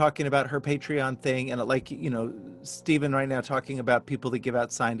 Sav talking about her Patreon thing, and Stephen right now talking about people that give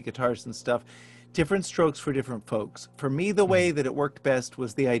out signed guitars and stuff. Different strokes for different folks. For me, the way that it worked best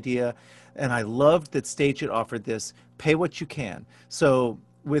was the idea, and I loved that Stage It offered this: pay what you can. So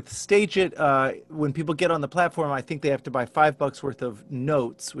with Stage It, when people get on the platform, I think they have to buy $5 worth of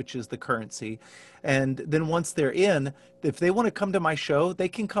notes, which is the currency. And then once they're in, if they want to come to my show, they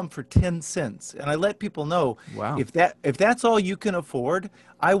can come for 10 cents. And I let people know, wow, if that's all you can afford,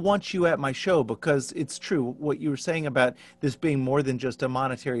 I want you at my show, because it's true what you were saying about this being more than just a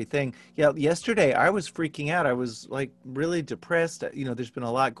monetary thing. Yeah, yesterday I was freaking out. I was like really depressed. There's been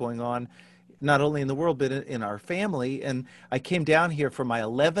a lot going on. not only in the world, but in our family. And I came down here for my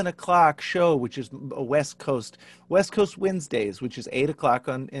 11 o'clock show, which is a West Coast Wednesdays, which is 8 o'clock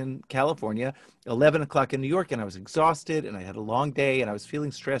in California, 11 o'clock in New York. And I was exhausted and I had a long day and I was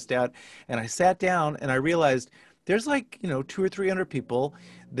feeling stressed out. And I sat down and I realized there's like, 200 or 300 people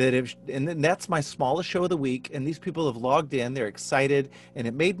that have, and then that's my smallest show of the week. And these people have logged in, they're excited. And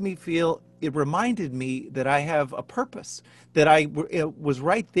it reminded me that I have a purpose, that it was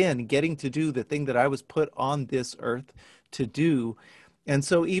right then getting to do the thing that I was put on this earth to do. And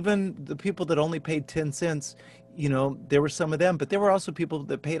so even the people that only paid 10 cents, there were some of them, but there were also people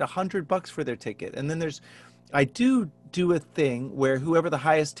that paid $100 for their ticket. And then I do a thing where whoever the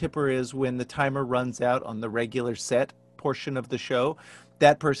highest tipper is when the timer runs out on the regular set portion of the show,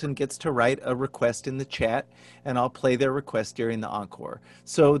 that person gets to write a request in the chat and I'll play their request during the encore.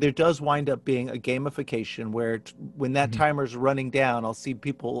 So there does wind up being a gamification where when that timer's running down, I'll see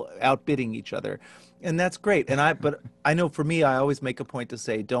people outbidding each other. And that's great. But I know for me, I always make a point to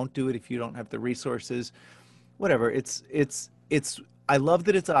say, don't do it if you don't have the resources, whatever. I love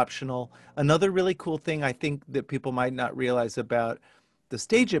that it's optional. Another really cool thing I think that people might not realize about the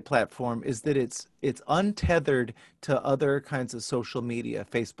StageIt platform is that it's untethered to other kinds of social media,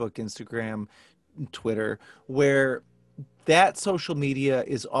 Facebook, Instagram, Twitter, where that social media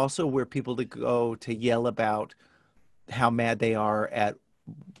is also where people to go to yell about how mad they are at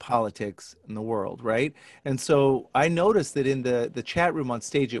politics in the world, right? And so I noticed that in the chat room on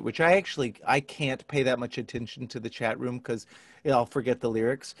StageIt, which I can't pay that much attention to the chat room because I'll forget the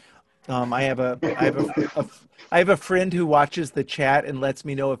lyrics. I have a friend who watches the chat and lets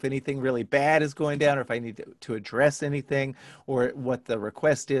me know if anything really bad is going down or if I need to address anything or what the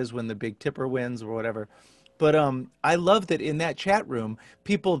request is when the big tipper wins or whatever. But I love that in that chat room,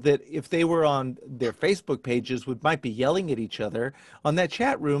 people that if they were on their Facebook pages might be yelling at each other. On that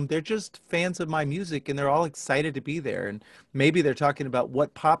chat room, they're just fans of my music and they're all excited to be there. And maybe they're talking about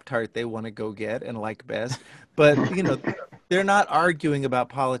what Pop-Tart they want to go get and like best. But, they're not arguing about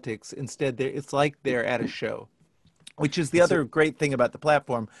politics. Instead, it's like they're at a show, which is the other great thing about the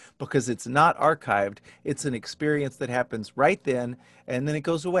platform because it's not archived. It's an experience that happens right then and then it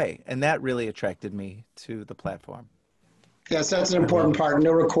goes away. And that really attracted me to the platform. Yes, that's an important part.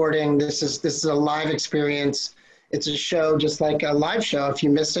 No recording. This is a live experience. It's a show just like a live show. If you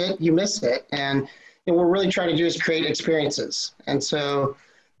miss it, you miss it. And what we're really trying to do is create experiences. And so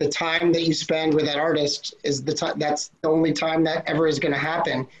the time that you spend with that artist is that's the only time that ever is going to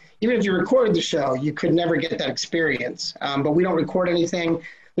happen. Even if you recorded the show, you could never get that experience. But we don't record anything.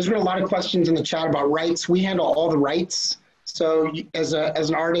 There's been a lot of questions in the chat about rights. We handle all the rights. So as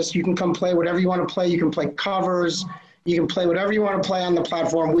an artist, you can come play whatever you want to play. You can play covers. You can play whatever you want to play on the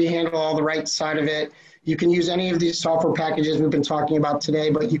platform. We handle all the rights side of it. You can use any of these software packages we've been talking about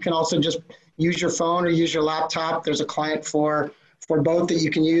today, but you can also just use your phone or use your laptop. There's a client for both that you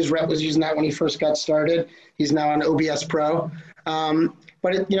can use. Rhett was using that when he first got started. He's now on OBS Pro.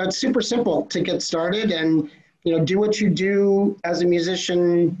 But it's super simple to get started and do what you do as a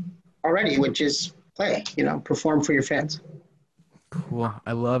musician already, which is play, perform for your fans. Cool.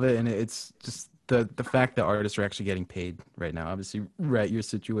 I love it. And it's just the fact that artists are actually getting paid right now. Obviously, Rhett, your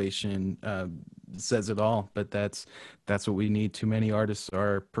situation says it all, but that's what we need. Too many artists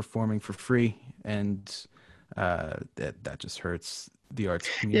are performing for free, and that just hurts the arts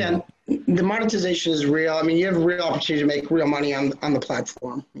community. Yeah, the monetization is real. I mean, you have a real opportunity to make real money on the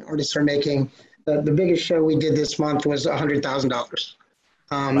platform. Artists are making, the biggest show we did this month was $100,000.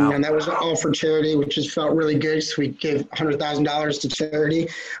 Wow. And that was all for charity, which just felt really good. So we gave $100,000 to charity.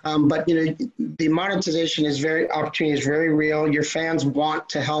 But the monetization opportunity is very real. Your fans want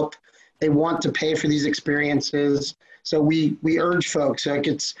to help. They want to pay for these experiences. So we urge folks,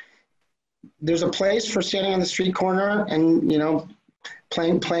 there's a place for standing on the street corner and,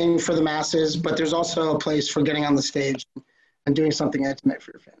 playing for the masses, but there's also a place for getting on the stage and doing something intimate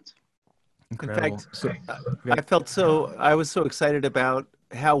for your fans. Incredible. In fact, I was so excited about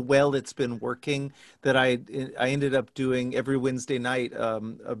how well it's been working that I ended up doing every Wednesday night.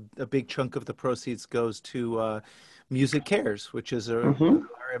 A big chunk of the proceeds goes to Music Cares, which is a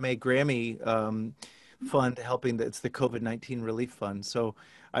RMA Grammy fund it's the COVID-19 relief fund. So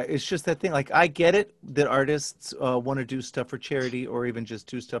it's just that thing. Like, I get it that artists want to do stuff for charity or even just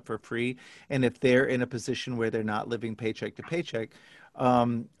do stuff for free. And if they're in a position where they're not living paycheck to paycheck,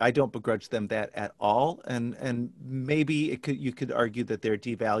 I don't begrudge them that at all. And maybe you could argue that they're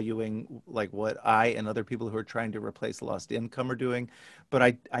devaluing like what I and other people who are trying to replace lost income are doing. But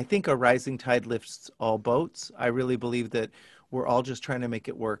I think a rising tide lifts all boats. I really believe that we're all just trying to make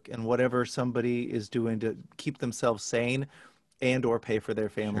it work, and whatever somebody is doing to keep themselves sane and or pay for their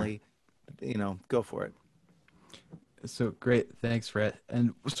family, go for it. So great. Thanks, Rhett.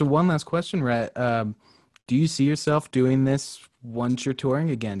 And so one last question, Rhett. Do you see yourself doing this once you're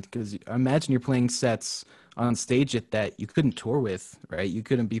touring again? Because I imagine you're playing sets on stage that you couldn't tour with, right? You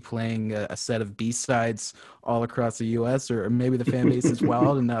couldn't be playing a set of B-sides all across the U.S., or maybe the fan base is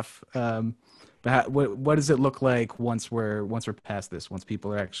wild enough. But what does it look like once we're past this? Once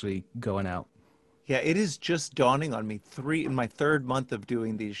people are actually going out? Yeah, it is just dawning on me in my third month of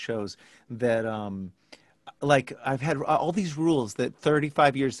doing these shows that like I've had all these rules that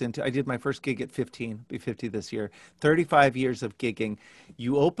 35 years into, I did my first gig at 15, be 50 this year, 35 years of gigging.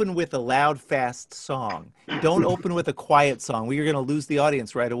 You open with a loud, fast song. Don't open with a quiet song where you're going to lose the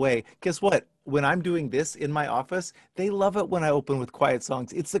audience right away. Guess what? When I'm doing this in my office, they love it when I open with quiet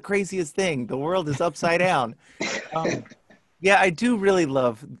songs. It's the craziest thing. The world is upside down. Yeah, I do really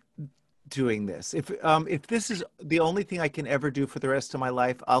love doing this. If this is the only thing I can ever do for the rest of my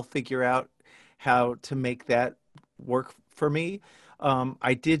life, I'll figure out how to make that work for me.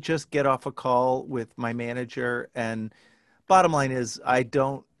 I did just get off a call with my manager, and bottom line is I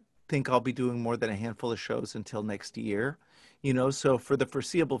don't think I'll be doing more than a handful of shows until next year. So for the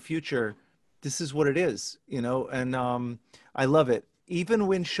foreseeable future, this is what it is, and I love it. Even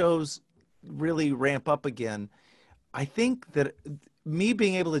when shows really ramp up again, I think that me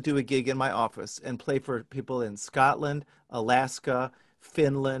being able to do a gig in my office and play for people in Scotland, Alaska,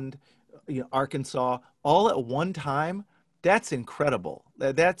 Finland, Arkansas, all at one time, that's incredible.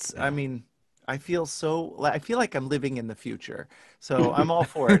 I mean, I feel like I'm living in the future. So I'm all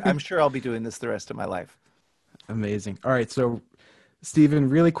for it. I'm sure I'll be doing this the rest of my life. Amazing. All right. So, Stephen,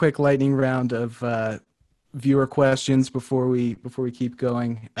 really quick lightning round of viewer questions before we keep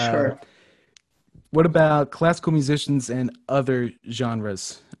going. Sure. What about classical musicians and other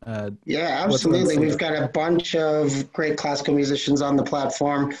genres? Yeah, absolutely. We've got a bunch of great classical musicians on the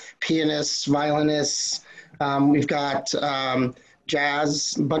platform, pianists, violinists. We've got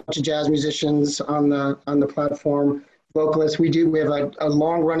jazz, a bunch of jazz musicians on the platform, vocalists. We have a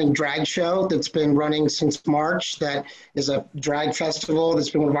long-running drag show that's been running since March. That is a drag festival that's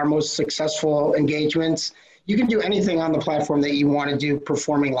been one of our most successful engagements. You can do anything on the platform that you want to do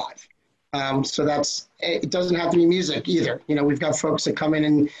performing live. So it doesn't have to be music either. We've got folks that come in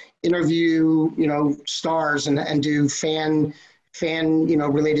and interview, stars and do fan,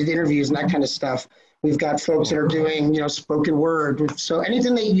 related interviews and that kind of stuff. We've got folks that are doing, spoken word. So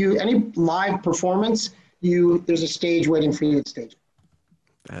anything any live performance, there's a stage waiting for you at stage.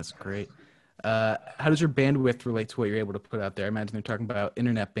 That's great. How does your bandwidth relate to what you're able to put out there? I imagine they're talking about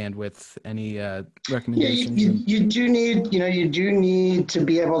internet bandwidth. Any recommendations? Yeah, you do need to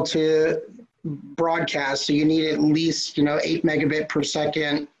be able to broadcast. So you need at least 8 megabit per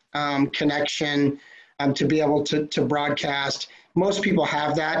second connection to be able to broadcast. Most people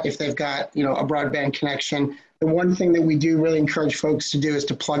have that if they've got a broadband connection. The one thing that we do really encourage folks to do is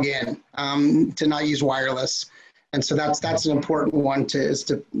to plug in, to not use wireless. And so that's an important one to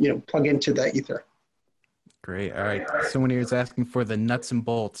plug into the ether. Great. All right. Someone here is asking for the nuts and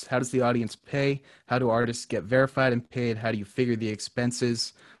bolts. How does the audience pay? How do artists get verified and paid? How do you figure the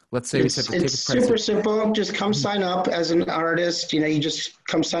expenses? Let's say it's super simple. Just come sign up as an artist. You just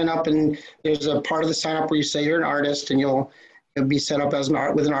come sign up, and there's a part of the sign up where you say you're an artist, and you'll be set up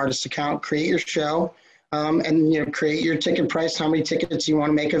with an artist account. Create your show. And create your ticket price, how many tickets you want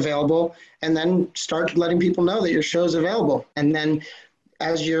to make available, and then start letting people know that your show is available. And then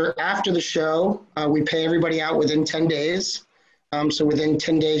after the show, we pay everybody out within 10 days. So within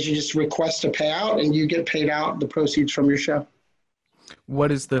 10 days, you just request a payout and you get paid out the proceeds from your show. What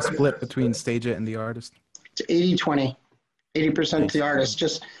is the split between stage it and the artist? It's 80-20, 80% to the artist.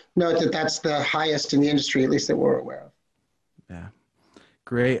 Just note that that's the highest in the industry, at least that we're aware of. Yeah.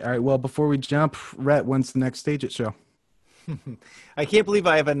 Great. All right. Well, before we jump, Rhett, when's the next Stage It show? I can't believe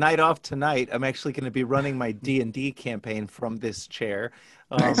I have a night off tonight. I'm actually going to be running my D&D campaign from this chair.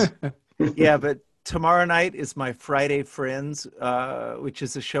 Yeah, but tomorrow night is my Friday Friends, which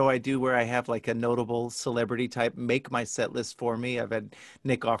is a show I do where I have like a notable celebrity type make my set list for me. I've had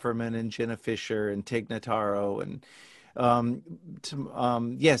Nick Offerman and Jenna Fisher and Tig Notaro and so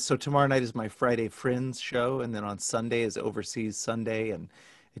tomorrow night is my Friday Friends show, and then on Sunday is Overseas Sunday, and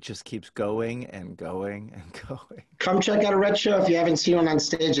it just keeps going and going and going. Come check out a Red show if you haven't seen one on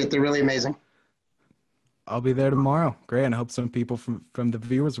stage yet. They're really amazing. I'll be there tomorrow. Great, and I hope some people from the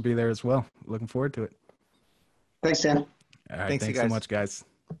viewers will be there as well. Looking forward to it. Thanks, Dan. All right, thanks so much, guys.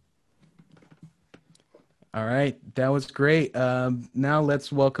 All right, that was great. Now let's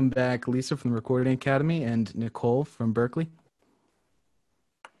welcome back Lisa from the Recording Academy and Nicole from Berkeley.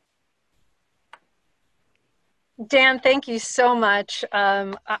 Dan, thank you so much.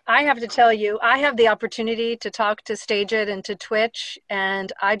 I have to tell you, I have the opportunity to talk to StageIt and to Twitch,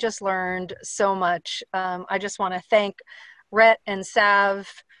 and I just learned so much. I just want to thank Rhett and Sav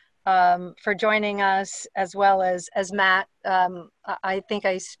for joining us, as well as Matt. I think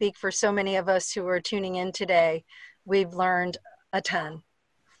I speak for so many of us who are tuning in today. We've learned a ton.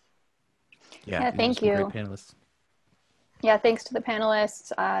 Yeah, thank you. Great panelists. Yeah, thanks to the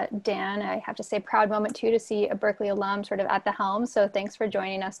panelists. Dan, I have to say proud moment too to see a Berkeley alum sort of at the helm. So thanks for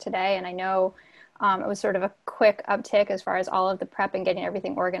joining us today. And I know it was sort of a quick uptick as far as all of the prep and getting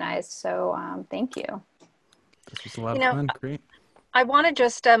everything organized. So thank you. This was a lot of fun. Great. I want to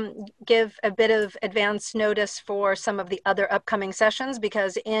just give a bit of advance notice for some of the other upcoming sessions,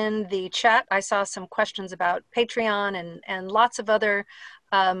 because in the chat I saw some questions about Patreon and lots of other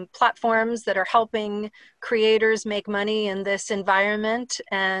platforms that are helping creators make money in this environment.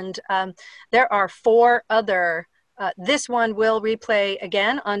 And there are 4 other, this one will replay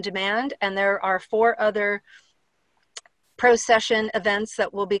again on demand, and there are 4 other ProSession events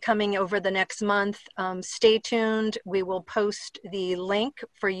that will be coming over the next month. Stay tuned. We will post the link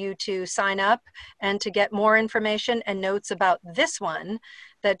for you to sign up and to get more information and notes about this one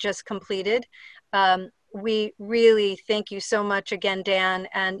that just completed. We really thank you so much again, Dan.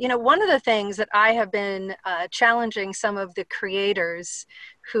 And one of the things that I have been challenging some of the creators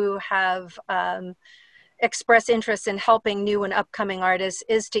who have expressed interest in helping new and upcoming artists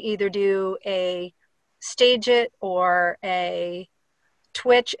is to either do a StageIt or a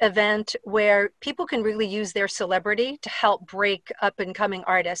Twitch event where people can really use their celebrity to help break up and coming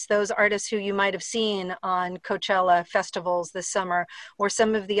artists, those artists who you might have seen on Coachella festivals this summer or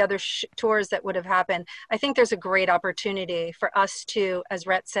some of the other tours that would have happened. I think there's a great opportunity for us to, as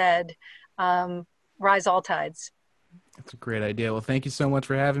Rhett said, rise all tides. That's a great idea. Well, thank you so much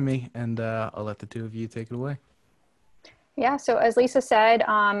for having me, and I'll let the 2 of you take it away. Yeah, so as Lisa said,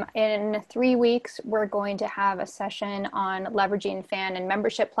 in 3 weeks, we're going to have a session on leveraging fan and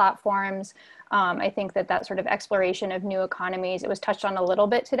membership platforms. I think that sort of exploration of new economies, it was touched on a little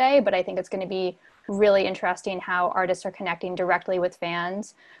bit today, but I think it's going to be really interesting how artists are connecting directly with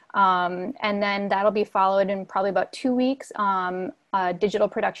fans. And then that'll be followed in probably about 2 weeks, digital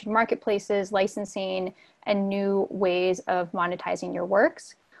production marketplaces, licensing, and new ways of monetizing your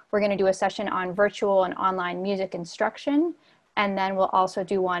works. We're going to do a session on virtual and online music instruction. And then we'll also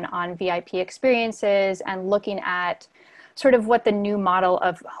do one on VIP experiences and looking at sort of what the new model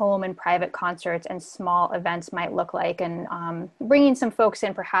of home and private concerts and small events might look like, and bringing some folks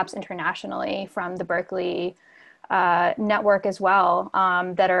in perhaps internationally from the Berkeley network as well,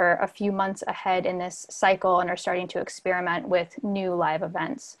 that are a few months ahead in this cycle and are starting to experiment with new live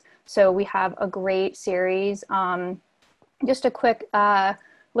events. So we have a great series. Just a quick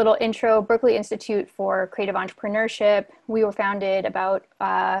little intro. Berkeley Institute for Creative Entrepreneurship. We were founded about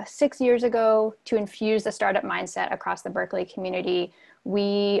 6 years ago to infuse the startup mindset across the Berkeley community.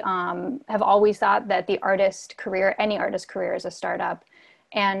 We have always thought that the artist career, any artist career, is a startup.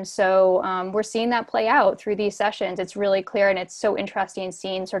 And so we're seeing that play out through these sessions. It's really clear, and it's so interesting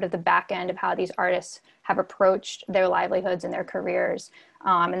seeing sort of the back end of how these artists have approached their livelihoods and their careers.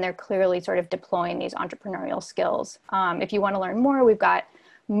 And they're clearly sort of deploying these entrepreneurial skills. If you want to learn more, we've got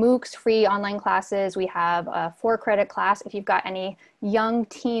MOOCs, free online classes. We have a 4-credit class. If you've got any young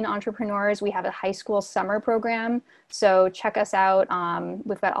teen entrepreneurs, we have a high school summer program. So check us out.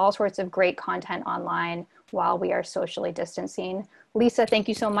 We've got all sorts of great content online while we are socially distancing. Lisa, thank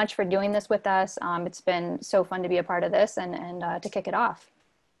you so much for doing this with us. It's been so fun to be a part of this and to kick it off.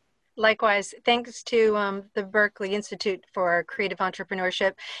 Likewise, thanks to the Berkeley Institute for Creative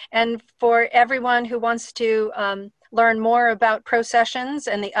Entrepreneurship, and for everyone who wants to learn more about ProSessions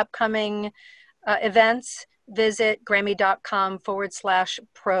and the upcoming events, visit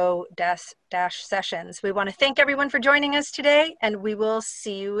gramy.com/pro-sessions. We want to thank everyone for joining us today, and we will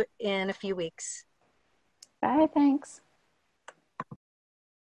see you in a few weeks. Bye, thanks.